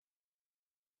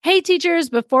Hey teachers,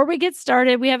 before we get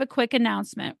started, we have a quick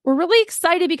announcement. We're really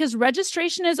excited because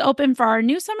registration is open for our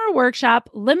new summer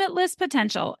workshop, Limitless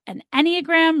Potential, an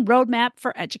Enneagram roadmap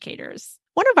for educators.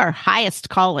 One of our highest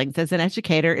callings as an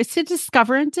educator is to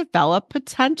discover and develop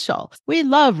potential. We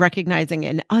love recognizing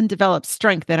an undeveloped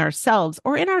strength in ourselves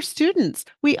or in our students.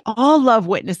 We all love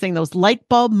witnessing those light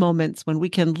bulb moments when we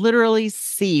can literally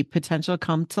see potential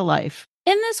come to life.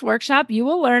 In this workshop, you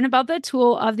will learn about the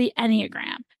tool of the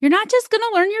Enneagram. You're not just going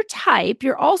to learn your type,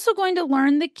 you're also going to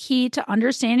learn the key to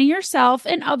understanding yourself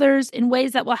and others in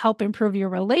ways that will help improve your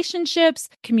relationships,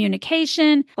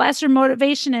 communication, classroom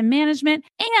motivation and management,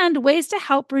 and ways to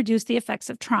help reduce the effects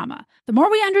of trauma. The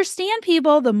more we understand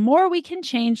people, the more we can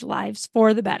change lives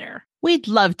for the better. We'd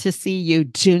love to see you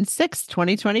June 6,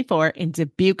 2024 in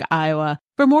Dubuque, Iowa.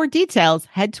 For more details,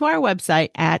 head to our website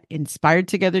at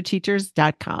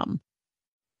inspiredtogetherteachers.com.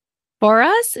 For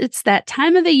us, it's that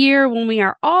time of the year when we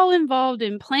are all involved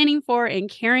in planning for and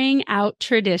carrying out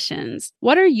traditions.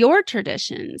 What are your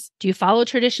traditions? Do you follow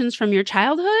traditions from your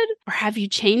childhood? Or have you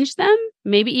changed them?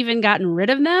 Maybe even gotten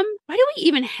rid of them? Why do we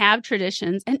even have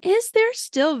traditions? And is there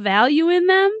still value in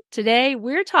them? Today,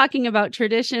 we're talking about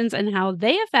traditions and how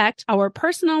they affect our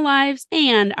personal lives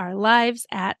and our lives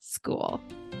at school.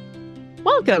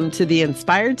 Welcome to the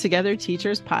Inspired Together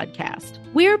Teachers podcast.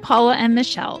 We're Paula and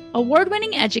Michelle,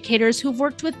 award-winning educators who've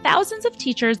worked with thousands of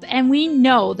teachers, and we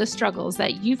know the struggles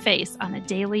that you face on a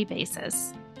daily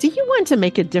basis. Do you want to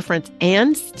make a difference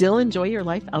and still enjoy your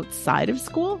life outside of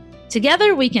school?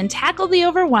 Together, we can tackle the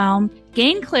overwhelm,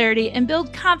 gain clarity, and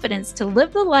build confidence to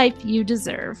live the life you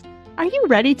deserve. Are you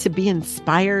ready to be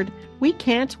inspired? We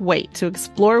can't wait to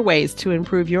explore ways to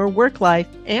improve your work life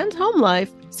and home life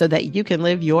so that you can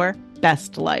live your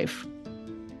best life.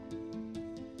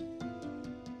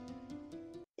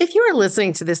 If you are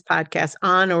listening to this podcast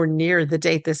on or near the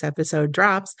date this episode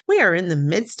drops, we are in the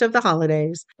midst of the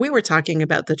holidays. We were talking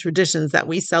about the traditions that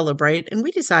we celebrate, and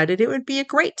we decided it would be a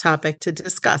great topic to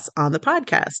discuss on the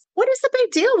podcast. What is the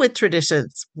big deal with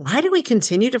traditions? Why do we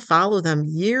continue to follow them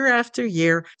year after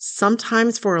year,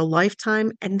 sometimes for a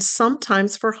lifetime and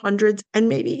sometimes for hundreds and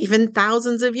maybe even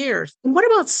thousands of years? And what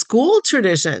about school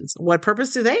traditions? What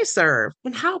purpose do they serve?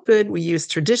 And how could we use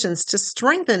traditions to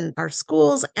strengthen our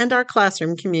schools and our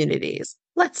classroom communities?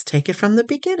 Let's take it from the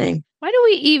beginning. Why do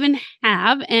we even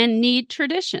have and need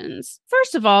traditions?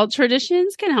 First of all,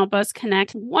 traditions can help us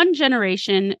connect one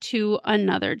generation to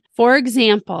another. For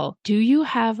example, do you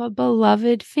have a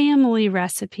beloved family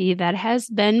recipe that has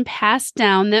been passed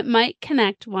down that might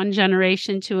connect one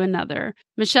generation to another?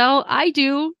 Michelle, I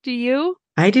do. Do you?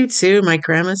 I do too. My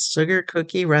grandma's sugar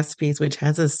cookie recipes, which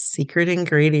has a secret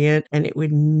ingredient, and it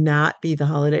would not be the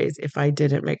holidays if I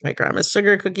didn't make my grandma's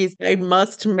sugar cookies. I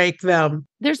must make them.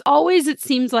 There's always, it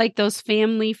seems like, those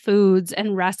family foods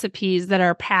and recipes that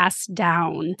are passed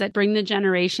down that bring the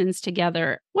generations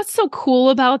together. What's so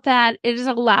cool about that? It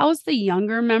allows the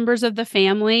younger members of the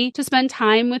family to spend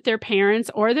time with their parents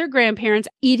or their grandparents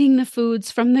eating the foods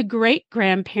from the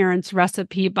great-grandparents'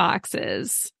 recipe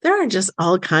boxes. There are just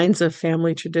all kinds of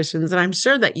family traditions, and I'm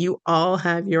sure that you all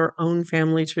have your own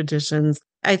family traditions.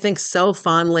 I think so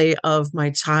fondly of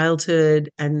my childhood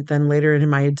and then later in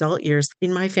my adult years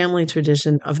in my family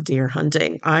tradition of deer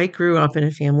hunting. I grew up in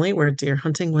a family where deer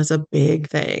hunting was a big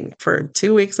thing. For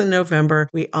 2 weeks in November,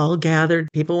 we all gathered.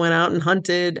 People went out and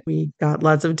hunted. We got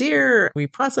lots of deer. We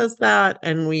processed that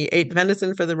and we ate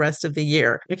venison for the rest of the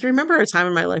year. I can remember a time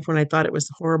in my life when I thought it was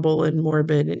horrible and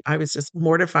morbid and I was just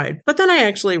mortified. But then I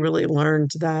actually really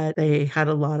learned that they had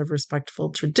a lot of respectful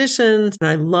traditions. And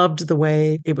I loved the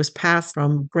way it was passed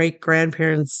from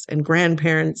great-grandparents and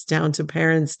grandparents down to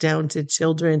parents, down to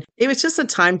children. It was just a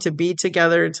time to be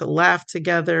together, to laugh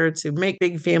together, to make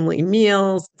big family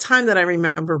meals, time that I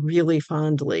remember really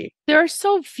fondly. There are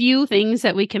so few things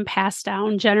that we can pass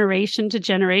down generation to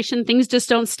generation. Things just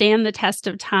don't stand the test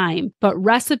of time. But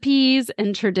recipes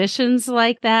and traditions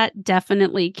like that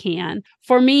definitely can.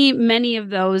 For me, many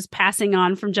of those passing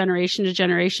on from generation to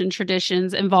generation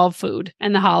traditions involve food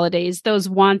and the holidays, those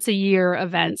once a year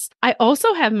events. I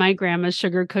also have my grandma's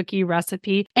sugar cookie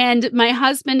recipe, and my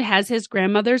husband has his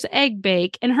grandmother's egg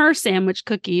bake and her sandwich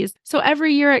cookies. So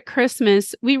every year at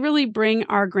Christmas, we really bring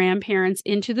our grandparents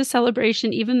into the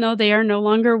celebration, even though they are no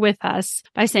longer with us,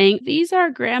 by saying, these are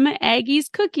Grandma Aggie's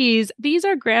cookies. These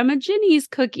are Grandma Ginny's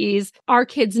cookies. Our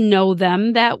kids know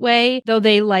them that way, though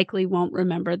they likely won't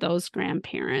remember those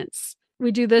grandparents.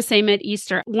 We do the same at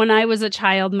Easter. When I was a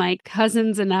child, my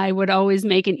cousins and I would always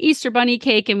make an Easter bunny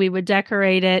cake and we would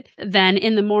decorate it. Then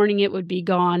in the morning, it would be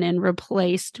gone and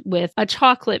replaced with a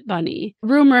chocolate bunny.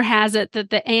 Rumor has it that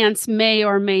the aunts may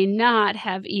or may not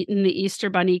have eaten the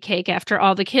Easter bunny cake after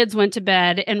all the kids went to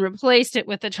bed and replaced it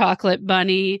with the chocolate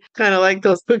bunny. Kind of like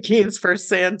those cookies for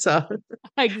Santa.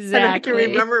 Exactly. And I can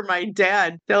remember my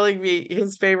dad telling me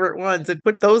his favorite ones and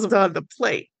put those on the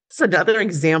plate. It's another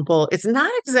example. It's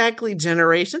not exactly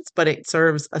generations, but it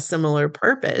serves a similar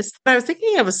purpose. But I was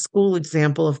thinking of a school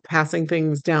example of passing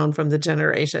things down from the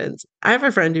generations. I have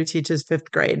a friend who teaches fifth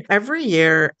grade. Every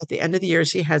year, at the end of the year,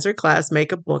 she has her class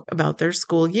make a book about their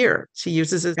school year. She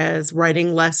uses it as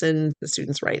writing lessons. The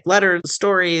students write letters,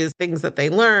 stories, things that they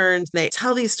learned. They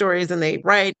tell these stories and they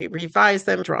write, they revise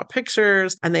them, draw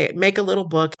pictures, and they make a little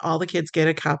book. All the kids get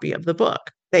a copy of the book.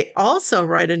 They also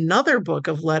write another book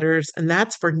of letters, and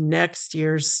that's for next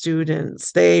year's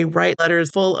students. They write letters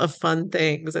full of fun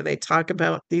things, and they talk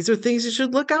about these are things you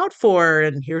should look out for.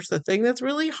 And here's the thing that's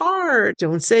really hard.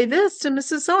 Don't say this to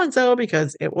Mrs. So-and-so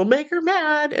because it will make her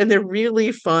mad. And they're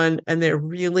really fun and they're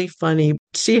really funny.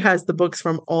 She has the books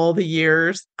from all the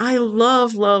years. I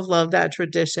love, love, love that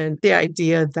tradition. The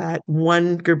idea that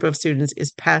one group of students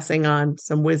is passing on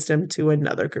some wisdom to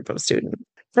another group of students.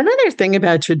 Another thing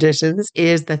about traditions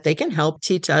is that they can help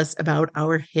teach us about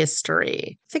our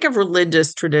history. Think of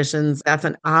religious traditions. That's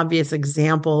an obvious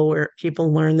example where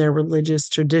people learn their religious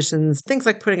traditions. Things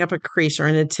like putting up a creche or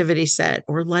a nativity set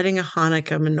or lighting a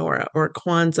Hanukkah menorah or a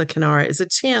Kwanzaa kinara is a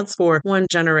chance for one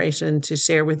generation to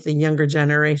share with the younger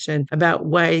generation about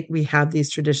why we have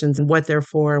these traditions and what they're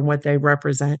for and what they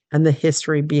represent and the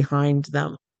history behind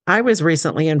them. I was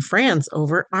recently in France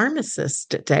over Armistice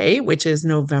Day, which is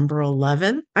November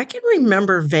 11th. I can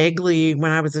remember vaguely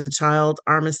when I was a child,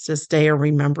 Armistice Day or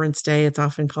Remembrance Day, it's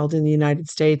often called in the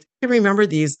United States. I remember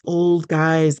these old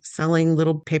guys selling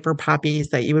little paper poppies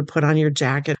that you would put on your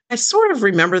jacket. I sort of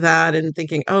remember that and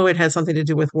thinking, oh, it has something to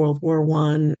do with World War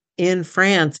I. In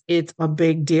France, it's a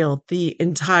big deal. The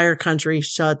entire country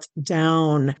shuts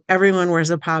down. Everyone wears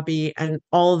a poppy and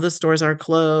all of the stores are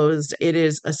closed. It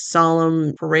is a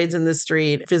solemn parades in the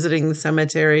street, visiting the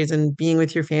cemeteries and being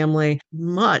with your family.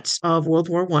 Much of World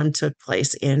War I took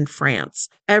place in France.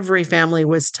 Every family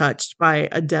was touched by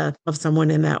a death of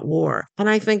someone in that war. And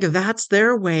I think that's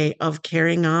their way of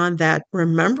carrying on that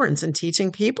remembrance and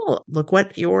teaching people, look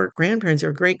what your grandparents,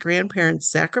 your great-grandparents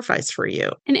sacrificed for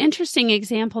you. An interesting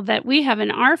example that we have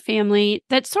in our family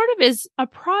that sort of is a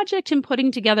project in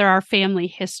putting together our family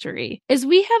history is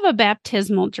we have a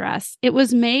baptismal dress. It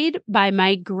was made by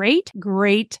my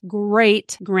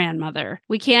great-great-great-grandmother.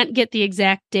 We can't get the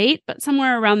exact date, but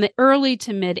somewhere around the early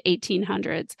to mid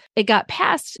 1800s. It got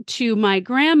passed to my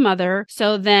grandmother,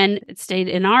 so then it stayed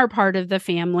in our part of the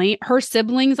family. Her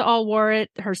siblings all wore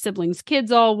it. Her siblings'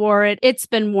 kids all wore it. It's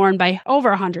been worn by over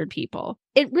 100 people.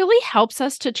 It really helps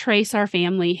us to trace our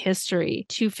family history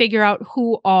to figure out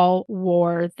who all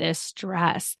wore this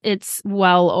dress. It's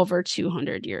well over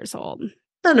 200 years old.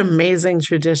 An amazing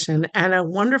tradition and a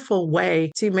wonderful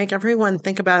way to make everyone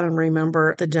think about and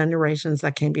remember the generations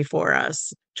that came before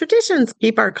us. Traditions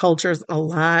keep our cultures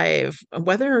alive.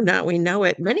 Whether or not we know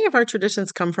it, many of our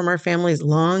traditions come from our family's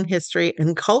long history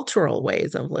and cultural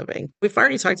ways of living. We've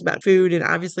already talked about food, and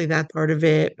obviously that's part of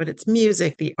it, but it's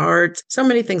music, the arts. So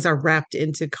many things are wrapped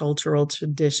into cultural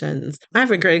traditions. I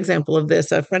have a great example of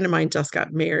this. A friend of mine just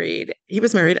got married. He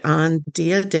was married on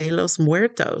Dia de los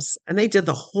Muertos, and they did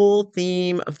the whole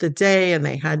theme of the day, and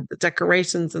they had the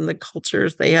decorations and the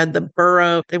cultures. They had the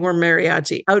burro. They wore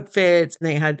mariachi outfits, and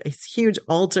they had a huge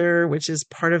altar, which is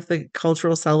part of the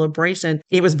cultural celebration.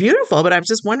 It was beautiful, but I was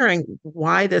just wondering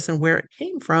why this and where it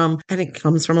came from. And it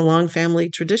comes from a long family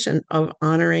tradition of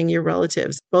honoring your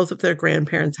relatives. Both of their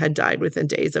grandparents had died within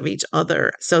days of each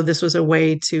other. So this was a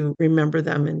way to remember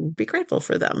them and be grateful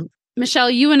for them.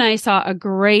 Michelle, you and I saw a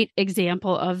great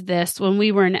example of this when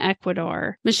we were in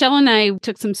Ecuador. Michelle and I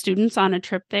took some students on a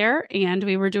trip there, and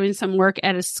we were doing some work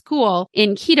at a school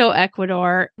in Quito,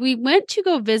 Ecuador. We went to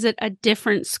go visit a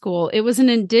different school. It was an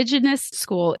indigenous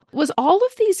school. It was all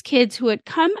of these kids who had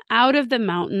come out of the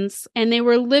mountains, and they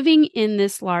were living in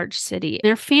this large city.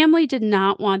 Their family did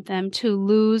not want them to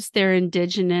lose their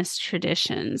indigenous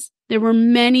traditions. There were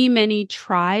many, many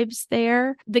tribes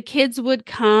there. The kids would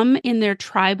come in their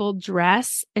tribal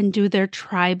dress and do their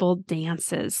tribal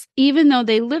dances. Even though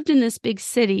they lived in this big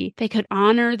city, they could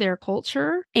honor their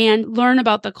culture and learn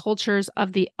about the cultures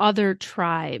of the other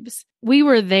tribes. We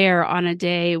were there on a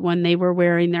day when they were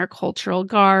wearing their cultural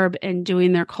garb and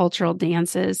doing their cultural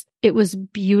dances. It was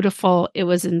beautiful. It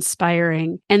was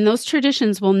inspiring. And those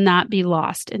traditions will not be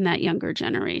lost in that younger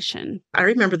generation. I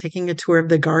remember taking a tour of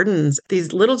the gardens.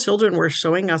 These little children were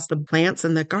showing us the plants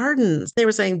in the gardens. They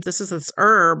were saying, this is this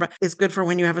herb. It's good for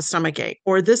when you have a stomach ache.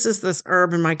 Or this is this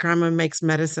herb and my grandma makes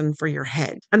medicine for your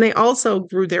head. And they also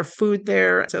grew their food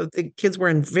there. So the kids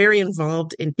were very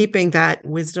involved in keeping that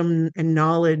wisdom and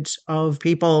knowledge of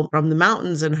people from the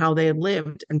mountains and how they had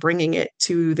lived and bringing it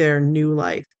to their new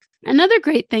life. Another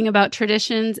great thing about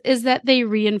traditions is that they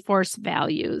reinforce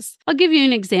values. I'll give you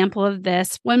an example of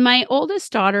this. When my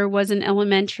oldest daughter was in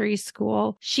elementary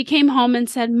school, she came home and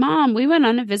said, Mom, we went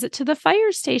on a visit to the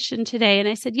fire station today. And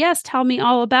I said, yes, tell me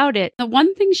all about it. The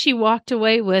one thing she walked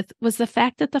away with was the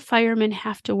fact that the firemen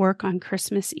have to work on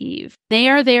Christmas Eve. They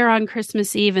are there on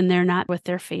Christmas Eve and they're not with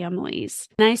their families.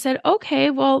 And I said,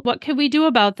 okay, well, what could we do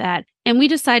about that? And we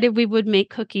decided we would make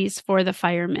cookies for the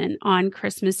firemen on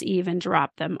Christmas Eve and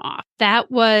drop them off. That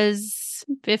was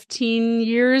 15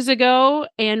 years ago.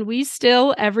 And we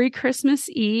still, every Christmas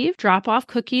Eve, drop off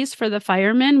cookies for the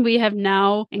firemen. We have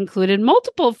now included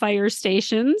multiple fire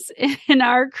stations in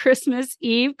our Christmas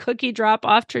Eve cookie drop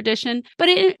off tradition. But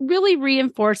it really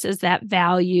reinforces that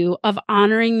value of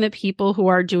honoring the people who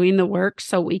are doing the work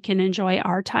so we can enjoy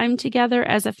our time together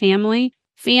as a family.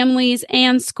 Families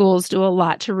and schools do a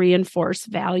lot to reinforce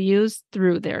values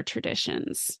through their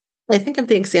traditions. I think of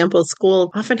the example, schools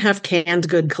often have canned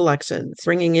good collections,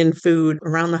 bringing in food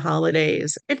around the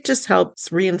holidays. It just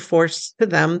helps reinforce to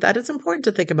them that it's important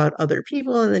to think about other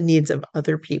people and the needs of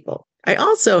other people. I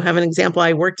also have an example.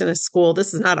 I worked in a school.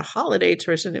 This is not a holiday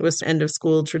tradition. It was end of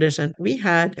school tradition. We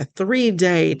had a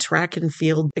 3-day track and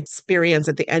field experience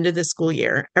at the end of the school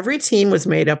year. Every team was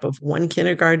made up of one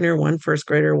kindergartner, one first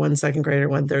grader, one second grader,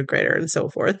 one third grader, and so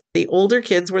forth. The older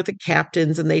kids were the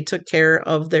captains and they took care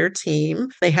of their team.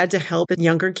 They had to help the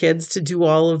younger kids to do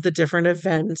all of the different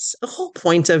events. The whole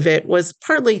point of it was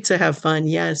partly to have fun,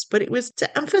 yes, but it was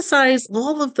to emphasize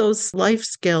all of those life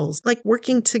skills, like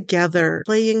working together,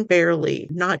 playing fairly,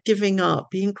 not giving up,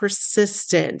 being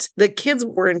persistent. The kids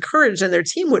were encouraged and their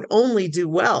team would only do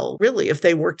well, really, if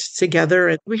they worked together.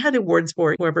 And we had awards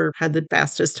for whoever had the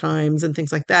fastest times and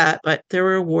things like that. But there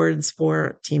were awards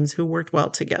for teams who worked well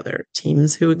together,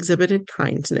 teams who exhibited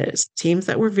kindness, teams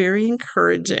that were very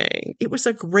encouraging. It was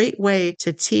a great way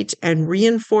to teach and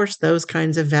reinforce those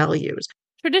kinds of values.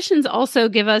 Traditions also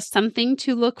give us something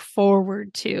to look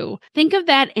forward to. Think of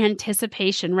that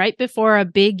anticipation right before a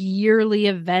big yearly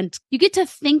event. You get to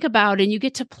think about and you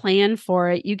get to plan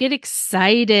for it. You get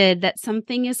excited that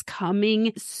something is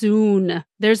coming soon.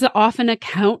 There's often a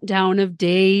countdown of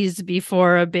days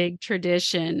before a big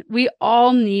tradition. We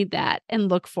all need that and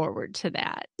look forward to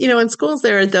that. You know, in schools,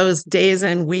 there are those days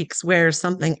and weeks where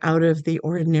something out of the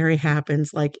ordinary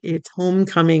happens, like it's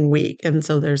homecoming week. And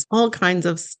so there's all kinds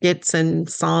of skits and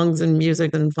songs and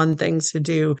music and fun things to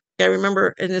do. I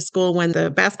remember in a school when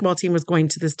the basketball team was going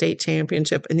to the state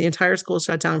championship and the entire school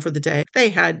shut down for the day. They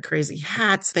had crazy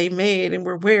hats they made and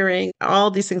were wearing all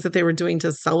these things that they were doing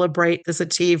to celebrate this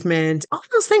achievement. All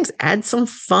those things add some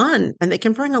fun and they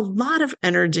can bring a lot of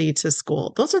energy to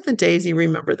school. Those are the days you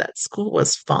remember that school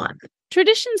was fun.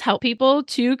 Traditions help people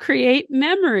to create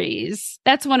memories.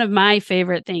 That's one of my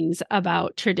favorite things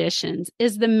about traditions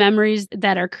is the memories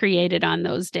that are created on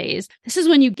those days. This is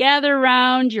when you gather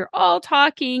around, you're all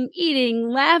talking, eating,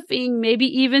 laughing, maybe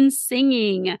even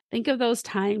singing. Think of those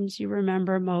times you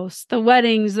remember most. The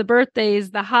weddings, the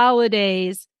birthdays, the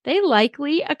holidays. They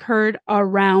likely occurred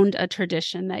around a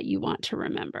tradition that you want to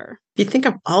remember. You think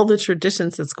of all the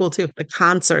traditions at school too, the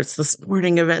concerts, the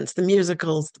sporting events, the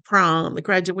musicals, the prom, the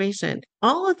graduation.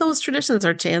 All of those traditions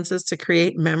are chances to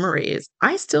create memories.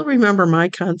 I still remember my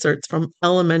concerts from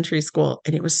elementary school,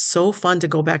 and it was so fun to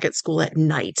go back at school at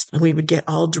night. And we would get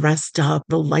all dressed up.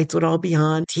 The lights would all be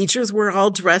on. Teachers were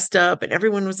all dressed up and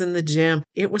everyone was in the gym.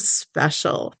 It was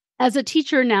special. As a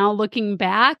teacher now, looking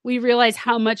back, we realize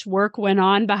how much work went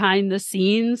on behind the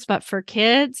scenes. But for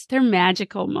kids, they're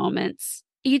magical moments.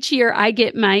 Each year, I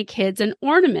get my kids an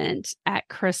ornament at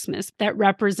Christmas that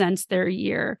represents their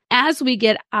year. As we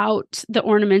get out the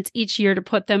ornaments each year to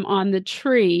put them on the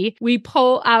tree, we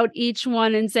pull out each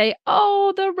one and say,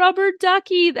 oh, the rubber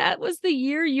ducky. That was the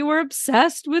year you were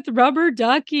obsessed with rubber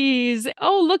duckies.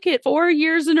 Oh, look at 4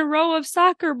 years in a row of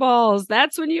soccer balls.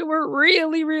 That's when you were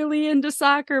really, really into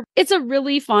soccer. It's a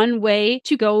really fun way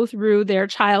to go through their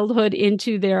childhood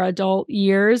into their adult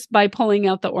years by pulling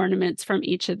out the ornaments from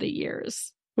each of the years.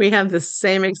 We have the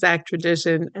same exact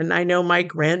tradition. And I know my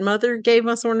grandmother gave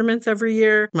us ornaments every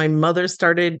year. My mother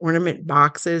started ornament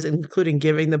boxes, including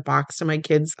giving the box to my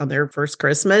kids on their first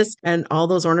Christmas. And all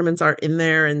those ornaments are in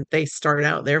there and they start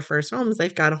out their first homes.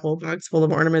 They've got a whole box full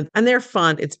of ornaments and they're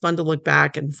fun. It's fun to look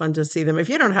back and fun to see them. If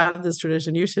you don't have this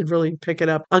tradition, you should really pick it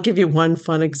up. I'll give you one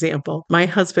fun example. My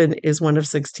husband is one of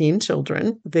 16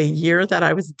 children. The year that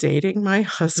I was dating my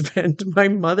husband, my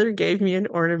mother gave me an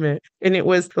ornament and it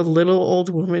was the little old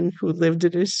woman who lived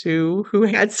in a shoe who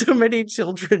had so many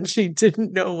children she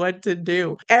didn't know what to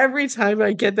do. Every time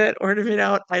I get that ornament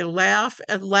out, I laugh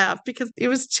and laugh because it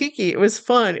was cheeky, it was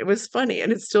fun, it was funny,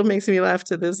 and it still makes me laugh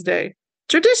to this day.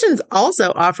 Traditions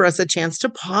also offer us a chance to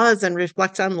pause and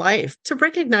reflect on life, to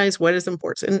recognize what is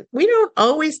important. We don't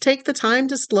always take the time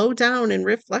to slow down and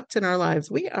reflect in our lives.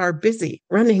 We are busy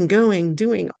running, going,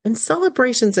 doing, and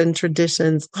celebrations and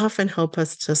traditions often help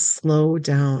us to slow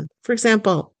down. For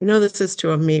example, I know this is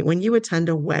true of me. When you attend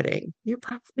a wedding, you're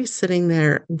probably sitting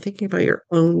there and thinking about your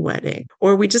own wedding.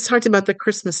 Or we just talked about the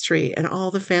Christmas tree and all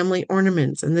the family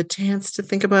ornaments and the chance to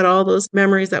think about all those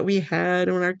memories that we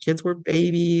had when our kids were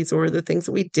babies or the things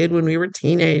that we did when we were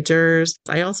teenagers.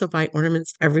 I also buy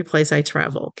ornaments every place I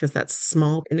travel because that's a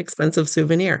small, inexpensive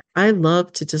souvenir. I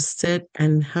love to just sit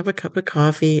and have a cup of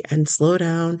coffee and slow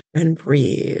down and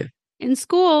breathe. In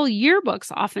school,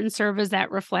 yearbooks often serve as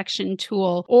that reflection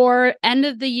tool, or end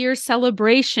of the year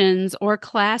celebrations or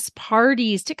class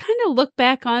parties to kind of look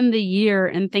back on the year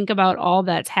and think about all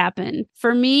that's happened.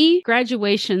 For me,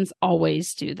 graduations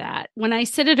always do that. When I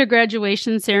sit at a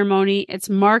graduation ceremony,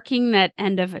 it's marking that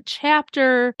end of a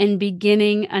chapter and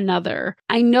beginning another.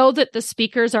 I know that the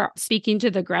speakers are speaking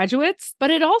to the graduates, but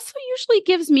it also usually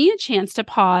gives me a chance to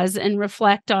pause and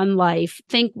reflect on life.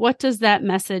 Think, what does that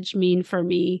message mean for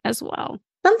me as well?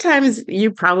 Sometimes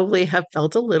you probably have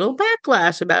felt a little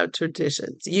backlash about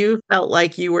traditions. You felt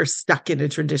like you were stuck in a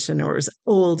tradition or it was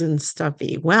old and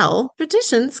stuffy. Well,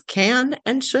 traditions can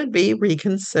and should be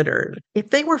reconsidered. If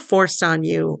they were forced on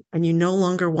you and you no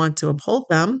longer want to uphold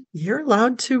them, you're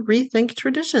allowed to rethink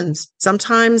traditions.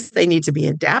 Sometimes they need to be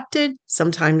adapted.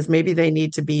 Sometimes maybe they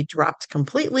need to be dropped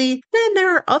completely. Then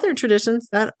there are other traditions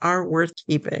that are worth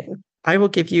keeping. I will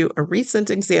give you a recent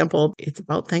example. It's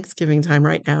about Thanksgiving time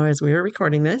right now as we are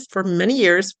recording this. For many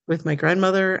years with my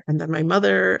grandmother and then my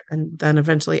mother, and then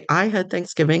eventually I had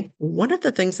Thanksgiving. One of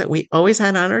the things that we always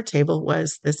had on our table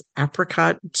was this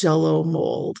apricot Jell-O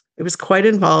mold. It was quite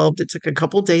involved. It took a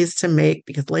couple days to make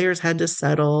because layers had to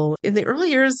settle. In the early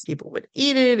years, people would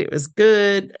eat it. It was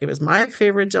good. It was my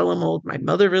favorite Jell-O mold. My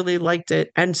mother really liked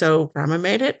it. And so Grandma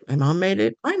made it. My mom made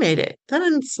it. I made it.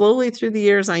 Then slowly through the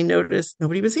years, I noticed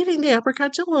nobody was eating the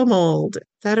apricot Jell-O mold.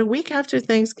 That a week after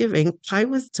Thanksgiving, I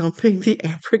was dumping the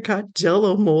apricot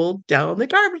Jell-O mold down the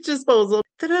garbage disposal.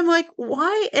 Then I'm like,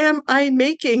 why am I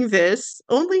making this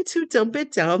only to dump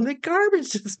it down the garbage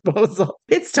disposal?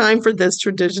 It's time for this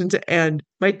tradition to end.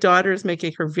 My daughter is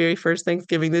making her very first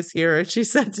Thanksgiving this year. And she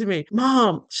said to me,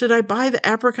 Mom, should I buy the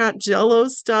apricot Jell-O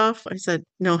stuff? I said,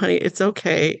 no, honey, it's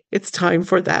okay. It's time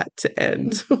for that to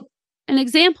end. An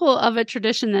example of a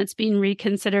tradition that's being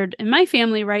reconsidered in my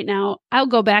family right now, I'll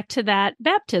go back to that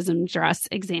baptism dress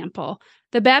example.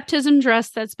 The baptism dress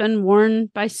that's been worn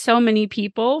by so many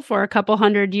people for a couple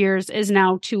hundred years is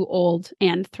now too old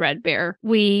and threadbare.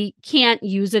 We can't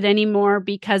use it anymore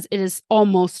because it is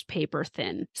almost paper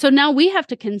thin. So now we have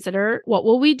to consider, what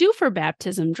will we do for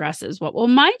baptism dresses? What will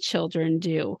my children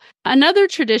do? Another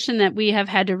tradition that we have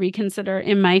had to reconsider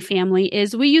in my family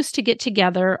is we used to get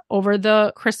together over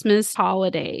the Christmas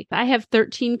holiday. I have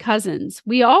 13 cousins.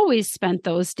 We always spent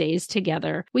those days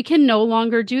together. We can no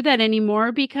longer do that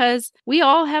anymore because we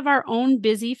all have our own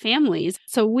busy families.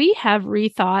 So we have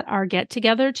rethought our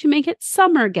get-together to make it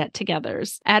summer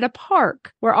get-togethers at a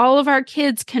park where all of our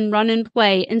kids can run and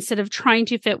play instead of trying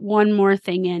to fit one more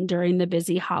thing in during the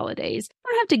busy holidays.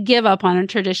 You don't have to give up on a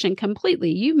tradition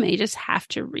completely. You may just have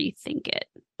to rethink it.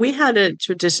 We had a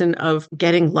tradition of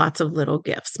getting lots of little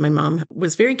gifts. My mom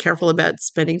was very careful about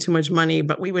spending too much money,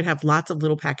 but we would have lots of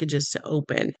little packages to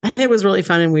open. And it was really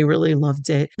fun and we really loved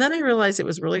it. Then I realized it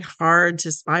was really hard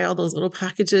to buy all those little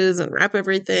packages and wrap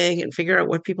everything and figure out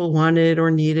what people wanted or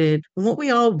needed. And what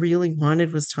we all really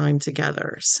wanted was time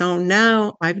together. So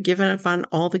now I've given up on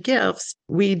all the gifts.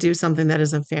 We do something that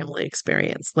is a family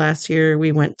experience. Last year,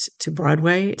 we went to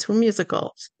Broadway to a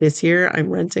musical. This year, I'm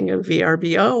renting a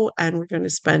VRBO and we're going to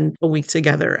spend a week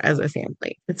together as a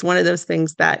family. It's one of those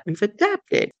things that we've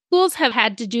adapted. Schools have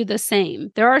had to do the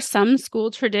same. There are some school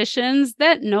traditions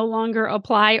that no longer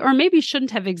apply or maybe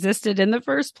shouldn't have existed in the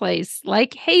first place,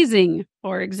 like hazing,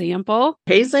 for example.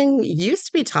 Hazing used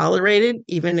to be tolerated,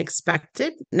 even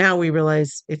expected. Now we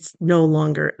realize it's no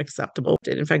longer acceptable.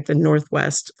 In fact, the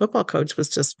Northwest football coach was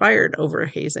just fired over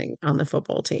hazing on the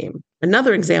football team.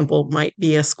 Another example might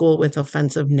be a school with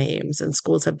offensive names, and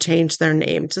schools have changed their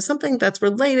name to something that's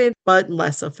related but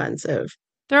less offensive.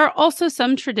 There are also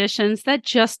some traditions that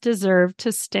just deserve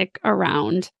to stick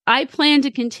around. I plan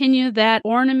to continue that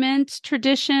ornament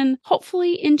tradition,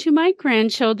 hopefully into my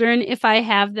grandchildren if I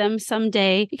have them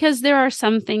someday, because there are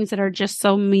some things that are just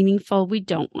so meaningful, we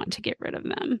don't want to get rid of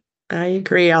them. I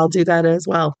agree. I'll do that as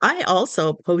well. I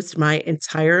also post my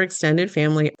entire extended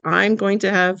family. I'm going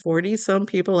to have 40 some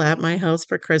people at my house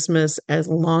for Christmas as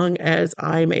long as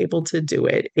I'm able to do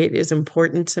it. It is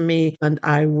important to me, and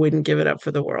I wouldn't give it up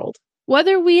for the world.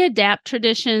 Whether we adapt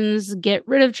traditions, get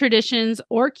rid of traditions,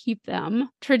 or keep them,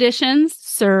 traditions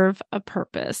serve a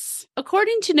purpose.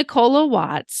 According to Nicola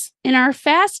Watts, in our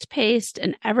fast-paced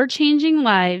and ever-changing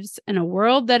lives, in a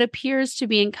world that appears to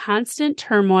be in constant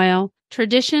turmoil,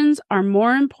 traditions are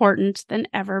more important than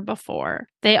ever before.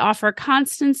 They offer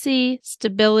constancy,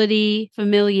 stability,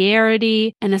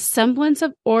 familiarity, and a semblance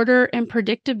of order and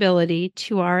predictability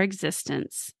to our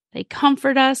existence. They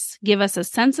comfort us, give us a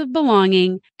sense of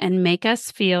belonging, and make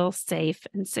us feel safe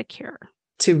and secure.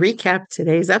 To recap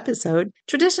today's episode,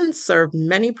 traditions serve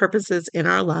many purposes in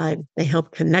our lives. They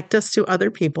help connect us to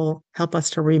other people, help us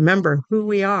to remember who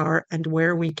we are and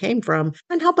where we came from,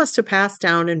 and help us to pass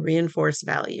down and reinforce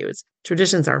values.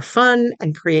 Traditions are fun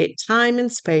and create time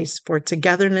and space for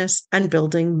togetherness and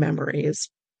building memories.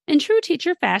 In true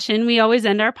teacher fashion, we always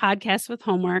end our podcast with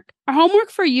homework. Our homework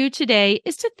for you today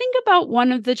is to think about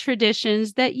one of the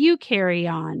traditions that you carry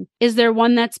on. Is there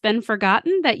one that's been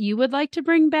forgotten that you would like to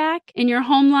bring back in your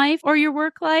home life or your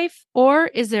work life? Or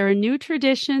is there a new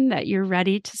tradition that you're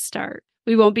ready to start?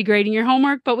 We won't be grading your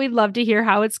homework, but we'd love to hear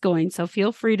how it's going, so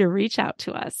feel free to reach out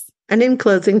to us. And in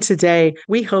closing today,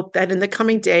 we hope that in the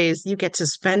coming days, you get to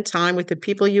spend time with the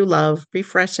people you love,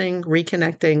 refreshing,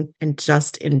 reconnecting, and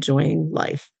just enjoying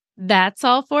life. That's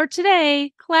all for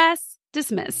today. Class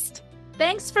dismissed.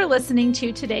 Thanks for listening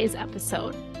to today's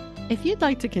episode. If you'd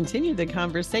like to continue the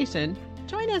conversation,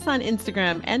 join us on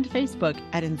Instagram and Facebook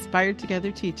at Inspired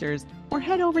Together Teachers, or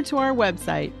head over to our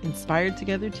website,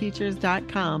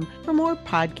 inspiredtogetherteachers.com, for more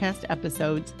podcast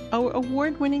episodes, our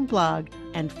award-winning blog,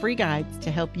 and free guides to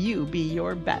help you be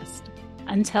your best.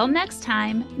 Until next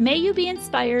time, may you be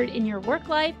inspired in your work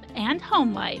life and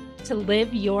home life to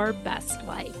live your best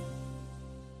life.